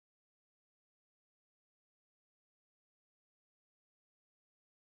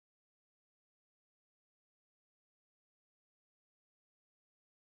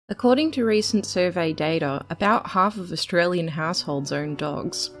According to recent survey data, about half of Australian households own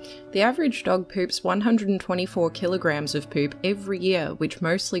dogs. The average dog poops 124 kilograms of poop every year, which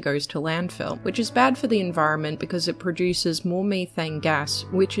mostly goes to landfill, which is bad for the environment because it produces more methane gas,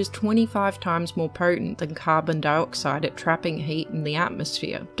 which is 25 times more potent than carbon dioxide at trapping heat in the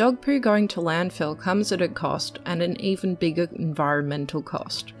atmosphere. Dog poo going to landfill comes at a cost, and an even bigger environmental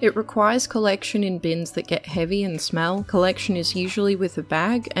cost. It requires collection in bins that get heavy and smell, collection is usually with a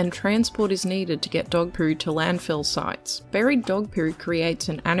bag, and transport is needed to get dog poo to landfill sites. Buried dog poo creates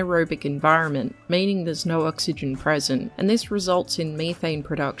an anaerobic environment, meaning there's no oxygen present, and this results in methane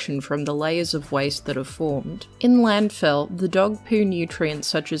production from the layers of waste that are formed. In landfill, the dog poo nutrients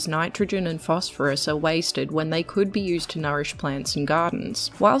such as nitrogen and phosphorus are wasted when they could be used to nourish plants and gardens.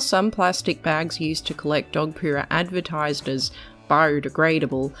 While some plastic bags used to collect dog poo are advertised as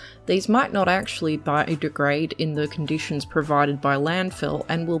biodegradable, these might not actually biodegrade in the conditions provided by landfill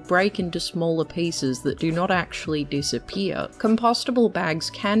and will break into smaller pieces that do not actually disappear. Compostable bags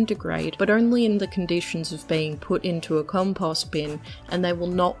can degrade, but only in the conditions of being put into a compost bin, and they will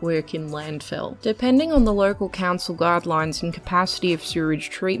not work in landfill. Depending on the local council guidelines and capacity of sewage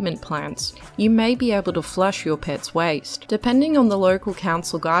treatment plants, you may be able to flush your pet's waste. Depending on the local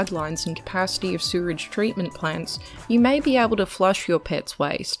council guidelines and capacity of sewage treatment plants, you may be able to flush your pet's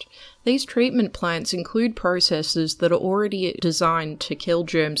waste. These treatment plants include processes that are already designed to kill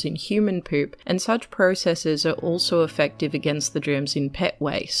germs in human poop, and such processes are also effective against the germs in pet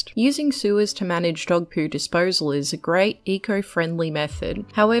waste. Using sewers to manage dog poo disposal is a great eco-friendly method.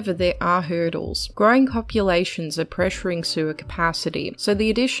 However, there are hurdles. Growing populations are pressuring sewer capacity, so the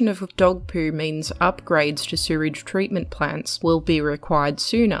addition of dog poo means upgrades to sewage treatment plants will be required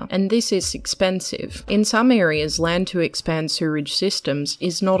sooner, and this is expensive. In some areas, land to expand sewage systems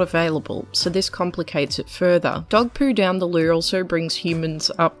is not available, so this complicates it further. Dog poo down the loo also brings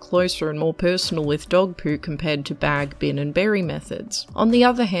humans up closer and more personal with dog poo compared to bag, bin and bury methods. On the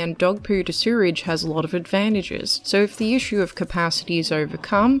other hand, dog poo to sewerage has a lot of advantages, so if the issue of capacity is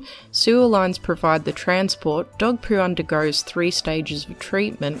overcome, sewer lines provide the transport, dog poo undergoes 3 stages of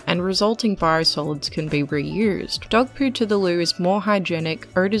treatment, and resulting biosolids can be reused. Dog poo to the loo is more hygienic,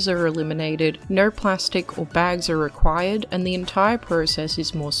 odours are eliminated, no plastic or bags are required, and the entire process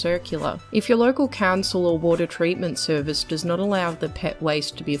is more circular. If your local council or water treatment service does not allow the pet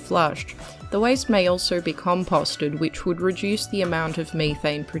waste to be flushed, the waste may also be composted, which would reduce the amount of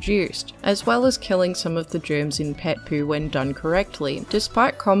methane produced, as well as killing some of the germs in pet poo when done correctly.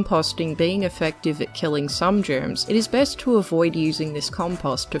 Despite composting being effective at killing some germs, it is best to avoid using this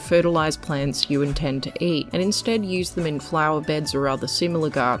compost to fertilize plants you intend to eat, and instead use them in flower beds or other similar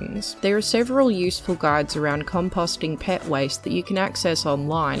gardens. There are several useful guides around composting pet waste that you can access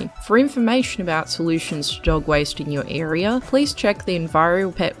online. For information about solutions to dog waste in your area, please check the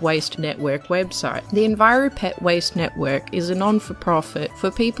Enviro Pet Waste Network website. The Enviro Pet Waste Network is a non-for-profit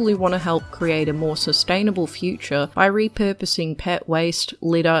for people who want to help create a more sustainable future by repurposing pet waste,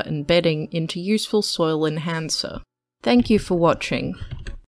 litter and bedding into useful soil enhancer. Thank you for watching.